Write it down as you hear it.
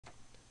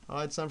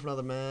Hi, it's time for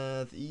another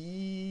math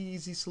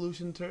easy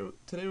solution.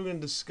 Today we're going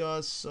to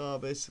discuss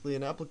basically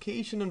an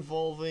application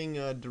involving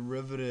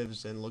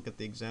derivatives and look at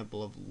the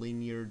example of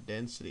linear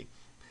density.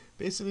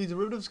 Basically,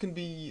 derivatives can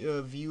be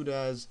viewed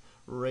as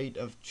rate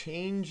of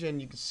change, and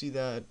you can see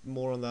that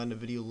more on that in the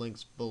video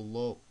links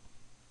below.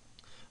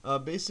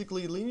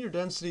 Basically, linear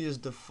density is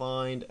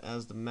defined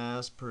as the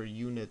mass per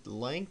unit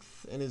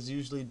length and is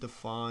usually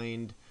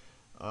defined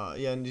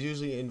and it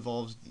usually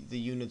involves the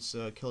units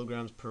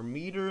kilograms per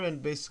meter,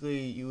 and basically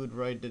you would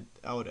write it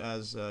out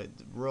as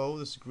rho.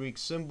 This is a Greek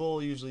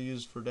symbol usually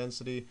used for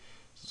density,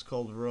 so it's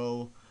called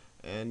rho.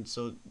 And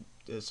so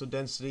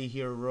density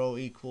here, rho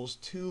equals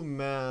 2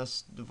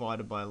 mass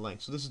divided by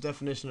length. So this is the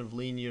definition of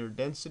linear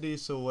density.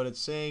 So what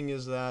it's saying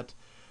is that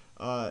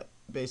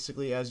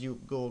basically as you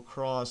go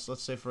across,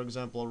 let's say for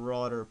example a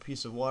rod or a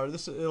piece of water,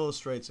 this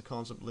illustrates the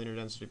concept of linear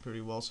density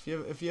pretty well.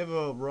 So if you have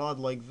a rod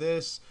like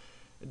this,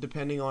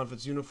 depending on if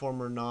it's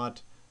uniform or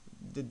not,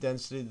 linear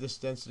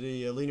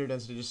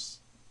density just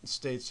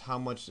states how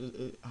much,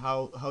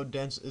 how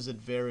dense is it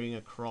varying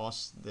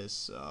across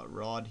this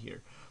rod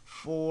here.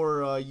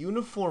 For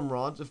uniform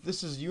rods, if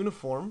this is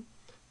uniform,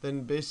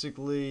 then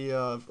basically,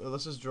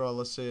 let's just draw,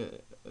 let's say,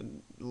 a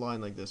line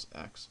like this,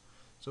 x.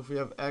 So if we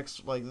have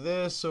x like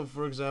this, so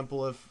for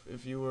example,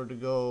 if you were to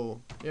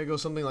go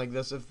something like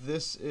this, if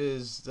this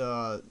is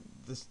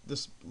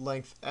this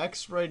length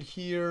x right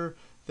here,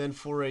 then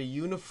for a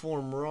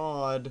uniform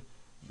rod,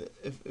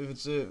 if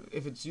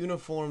it's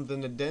uniform,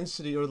 then the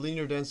density or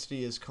linear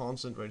density is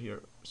constant right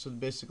here. So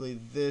basically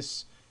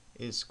this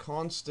is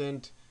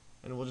constant,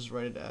 and we'll just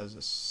write it as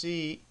a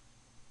c.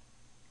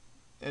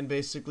 And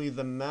basically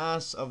the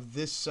mass of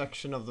this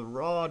section of the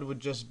rod would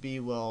just be,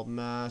 well,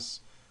 mass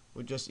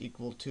would just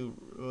equal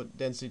to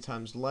density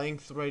times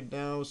length right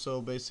now.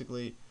 So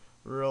basically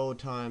rho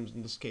times,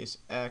 in this case,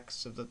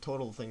 x, if the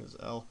total thing is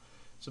L.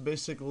 So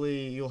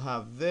basically you'll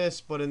have this,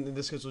 but in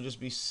this case will just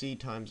be c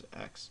times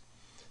x.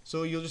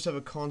 So you'll just have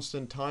a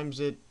constant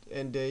times it,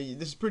 and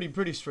this is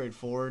pretty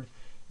straightforward.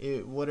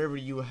 Whatever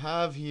you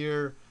have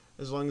here,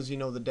 as long as you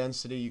know the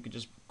density, you could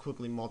just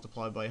quickly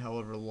multiply by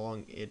however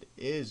long it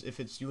is if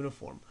it's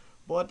uniform.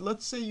 But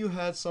let's say you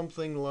had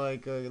something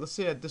like, let's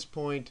say at this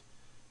point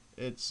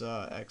it's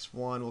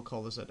x1, we'll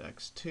call this at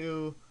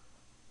x2.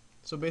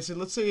 So basically,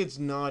 let's say it's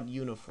not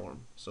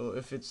uniform. So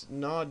if it's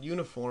not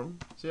uniform,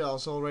 so yeah,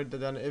 I'll write that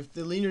down. If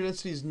the linear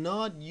density is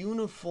not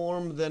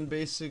uniform, then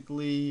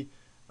basically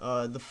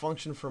the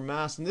function for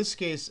mass, in this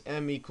case,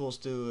 m equals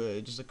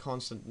to just a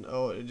constant,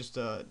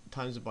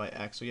 times it by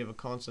x. So you have a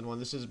constant one.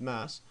 This is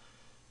mass.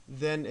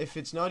 Then if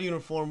it's not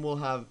uniform, we'll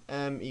have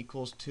m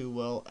equals to,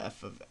 well,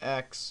 f of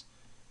x.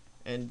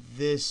 And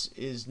this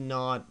is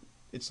not,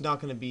 it's not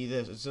going to be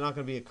this. It's not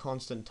going to be a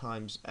constant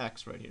times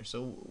x right here.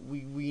 So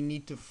we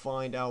need to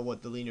find out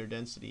what the linear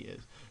density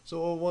is.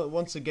 So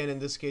once again, in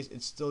this case,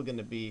 it's still going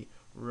to be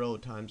rho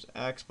times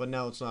x, but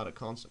now it's not a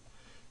constant.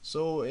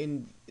 So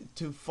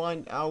to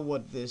find out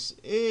what this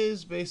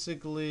is,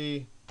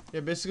 basically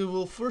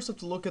we'll first have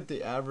to look at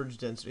the average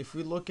density. If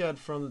we look at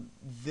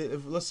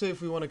let's say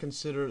if we want to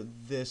consider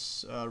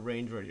this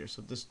range right here,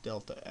 so this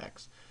delta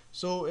x.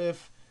 So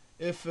if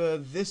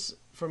this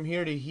from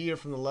here to here,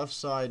 from the left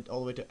side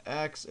all the way to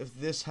x, if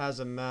this has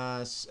a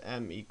mass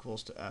m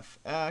equals to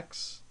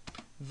fx,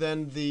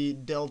 then the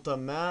delta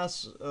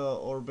mass,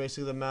 or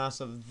basically the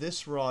mass of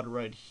this rod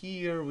right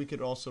here, we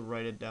could also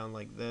write it down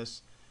like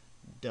this,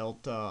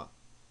 delta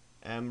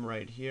m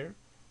right here.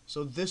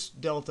 So this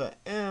delta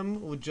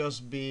m would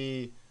just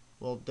be,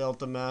 well,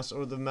 delta mass,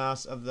 or the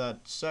mass of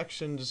that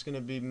section, just going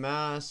to be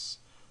mass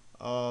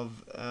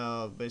of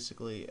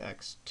basically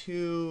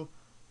x2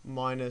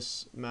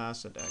 minus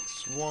mass at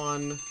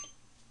x1,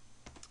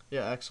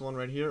 x1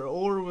 right here,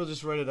 or we'll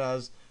just write it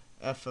as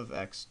f of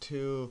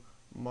x2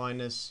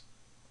 minus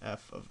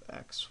f of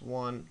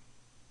x1,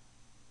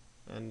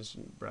 and this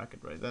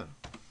bracket right there.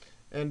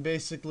 And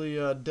basically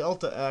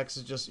delta x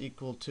is just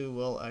equal to,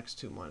 well,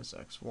 x2 minus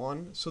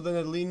x1. So then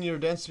the linear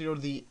density, or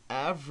the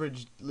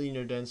average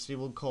linear density,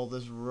 we'll call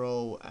this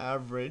rho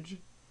average,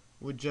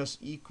 would just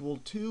equal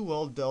to,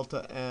 well,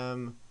 delta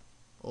m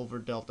over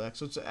delta x.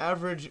 So it's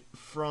average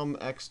from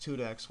x2 to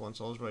x1.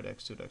 So I'll just write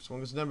x2 to x1,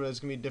 because remember it's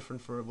going to be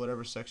different for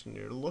whatever section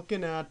you're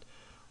looking at.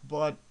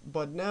 But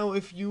now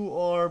if you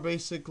are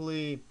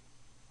basically,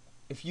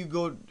 if you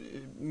go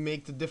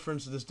make the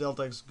difference of this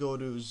delta x go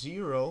to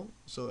 0,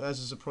 so as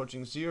it's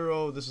approaching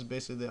 0, this is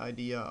basically the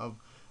idea of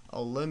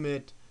a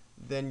limit,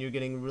 then you're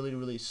getting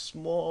really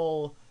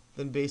small,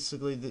 then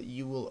basically that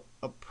you will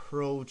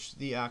approach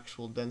the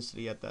actual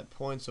density at that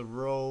point. So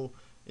rho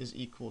is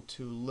equal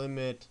to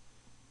limit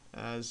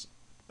as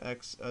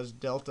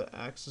delta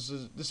x.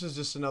 This is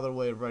just another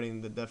way of writing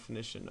the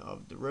definition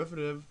of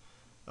derivative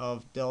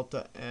of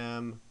delta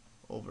m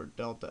over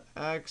delta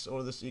x,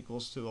 or this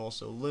equals to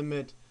also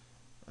limit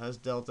as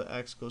delta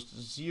x goes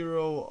to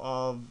 0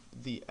 of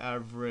the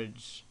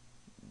average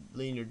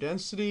linear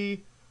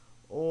density,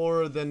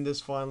 or then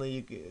this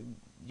finally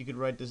you could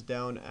write this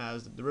down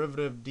as the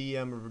derivative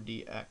dm over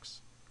dx.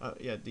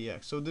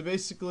 Dx. So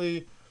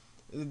basically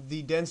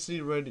the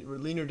density,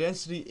 linear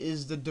density,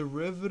 is the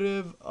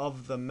derivative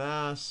of the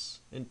mass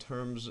in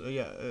terms,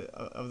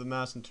 of the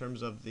mass in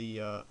terms of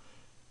the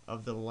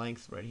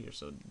length right here.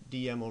 So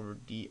dm over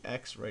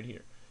dx right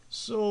here.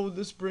 So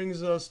this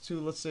brings us to,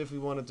 let's say if we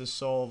wanted to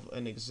solve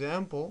an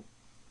example.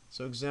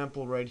 So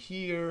example right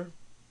here.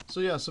 So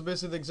yeah, so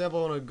basically the example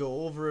I want to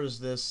go over is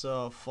this,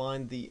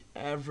 find the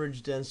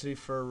average density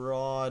for a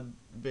rod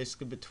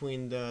basically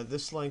between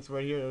this length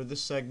right here, or this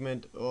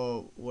segment,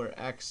 where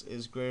x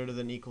is greater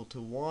than equal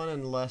to 1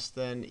 and less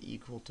than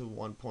equal to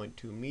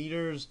 1.2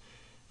 meters.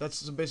 That's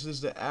so basically this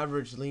is the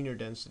average linear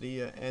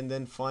density, and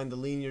then find the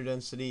linear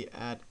density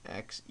at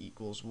x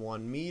equals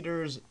 1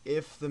 meters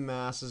if the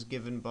mass is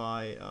given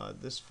by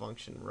this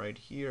function right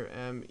here,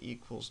 m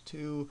equals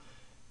 2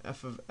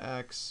 f of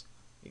x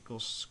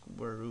equals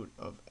square root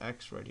of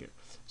x right here.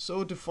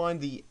 So to find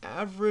the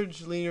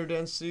average linear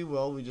density,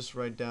 well, we just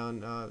write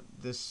down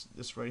this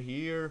right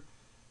here,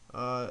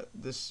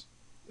 this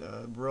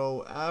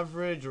row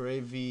average, or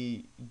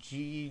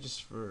AVG,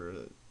 just for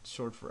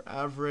short for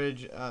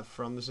average.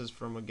 From this is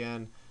from,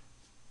 again,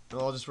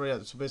 I'll just write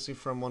out. So basically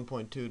from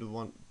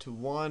 1.2 to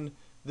 1,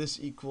 this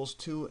equals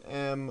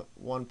 2m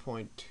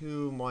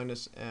 1.2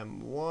 minus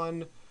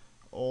m1,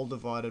 all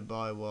divided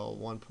by, well,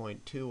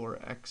 1.2, or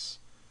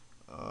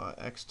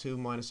x2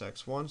 minus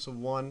x1, so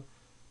 1.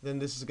 Then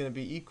this is going to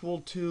be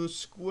equal to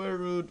square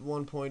root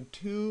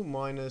 1.2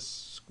 minus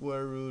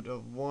square root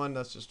of 1,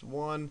 that's just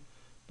 1,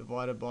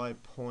 divided by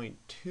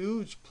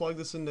 0.2. Just plug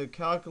this into the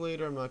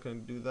calculator. I'm not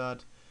going to do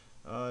that.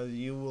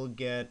 You will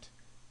get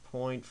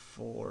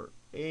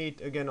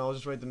 0.48. Again, I'll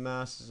just write the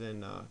masses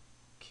in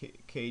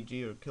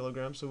kg, or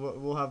kilograms. So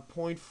we'll have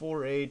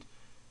 0.48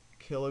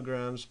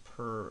 kilograms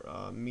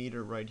per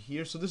meter right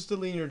here. So this is the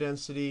linear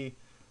density,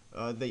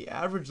 the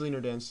average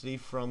linear density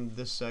from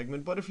this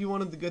segment. But if you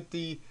wanted to get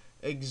the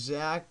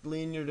exact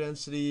linear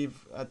density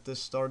at the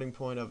starting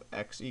point of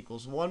x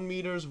equals 1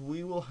 meters,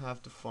 we will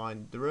have to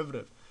find the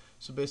derivative.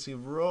 So basically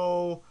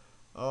rho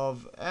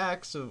of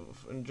x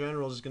in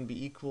general is going to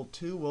be equal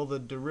to, well, the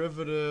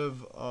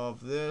derivative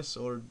of this,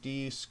 or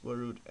d square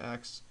root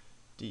x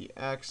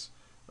dx.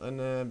 And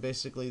then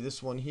basically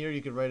this one here,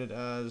 you could write it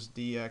as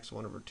dx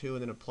 1 over 2,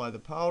 and then apply the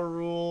power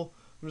rule.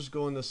 I'm just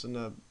going this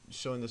in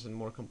showing this in a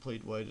more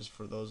complete way, just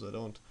for those that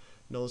don't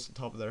know this at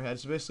the top of their head.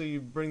 So basically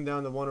you bring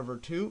down the 1 over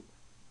 2,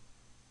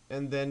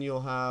 and then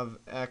you'll have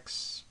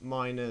x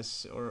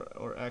minus,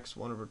 or x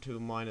 1 over 2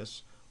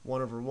 minus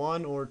 1 over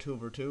 1, or 2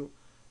 over 2.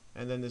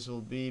 And then this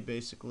will be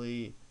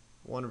basically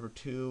 1 over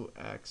 2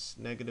 x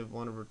negative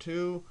 1 over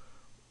 2,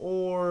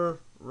 or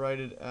write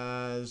it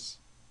as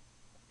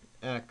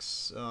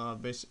x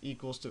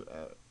equals to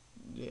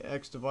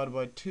x divided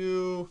by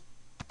 2.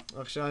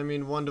 Actually, I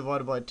mean 1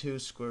 divided by 2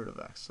 square root of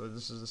x. So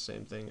this is the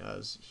same thing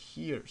as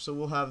here. So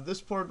we'll have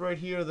this part right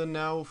here. Then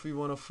now if we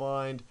want to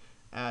find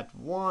at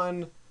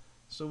 1,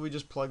 so we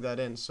just plug that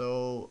in.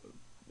 So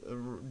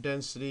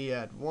density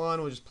at 1,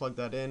 we'll just plug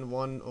that in.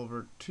 1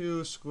 over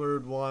 2 square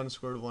root 1,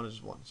 square root of 1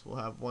 is 1. So we'll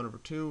have 1 over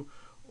 2,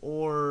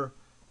 or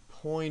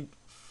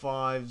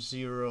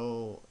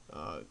 0.50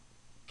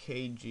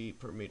 kg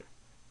per meter.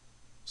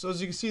 So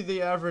as you can see,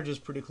 the average is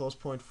pretty close,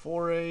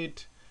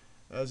 0.48.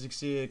 As you can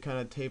see, it kind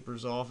of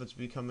tapers off. It's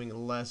becoming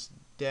less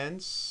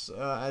dense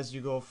as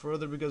you go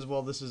further, because,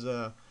 well, this is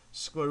a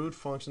square root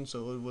function,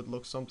 so it would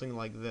look something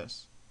like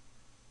this.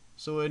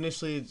 So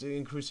initially it's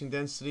increasing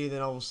density,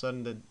 then all of a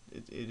sudden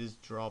it is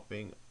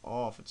dropping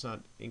off. It's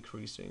not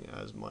increasing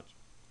as much.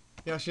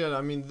 Yeah, actually,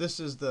 I mean, this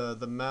is the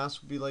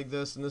mass would be like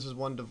this, and this is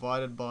 1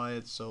 divided by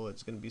it, so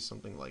it's going to be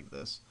something like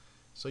this.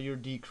 So you're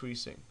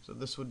decreasing. So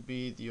this would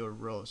be your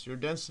rho. So your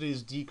density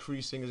is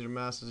decreasing as your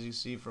mass, as you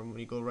see from when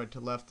you go right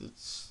to left,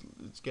 it's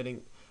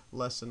getting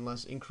less and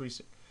less,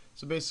 increasing.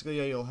 So basically,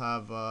 yeah, you'll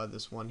have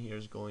this one here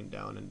is going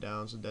down and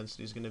down, so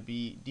density is going to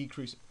be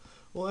decreasing.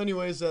 Well,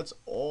 anyways, that's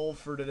all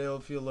for today.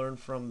 If you learned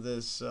from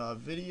this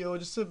video,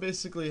 just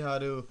basically how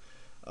to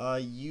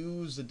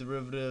use the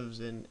derivatives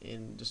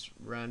in just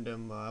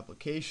random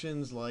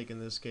applications, like in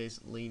this case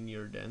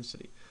linear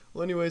density.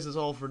 Well, anyways, that's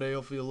all for today.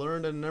 Hopefully you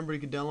learned, and remember, you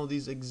can download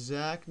these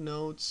exact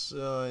notes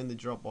in the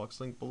Dropbox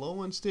link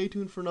below, and stay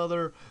tuned for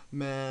another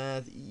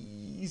math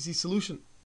easy solution.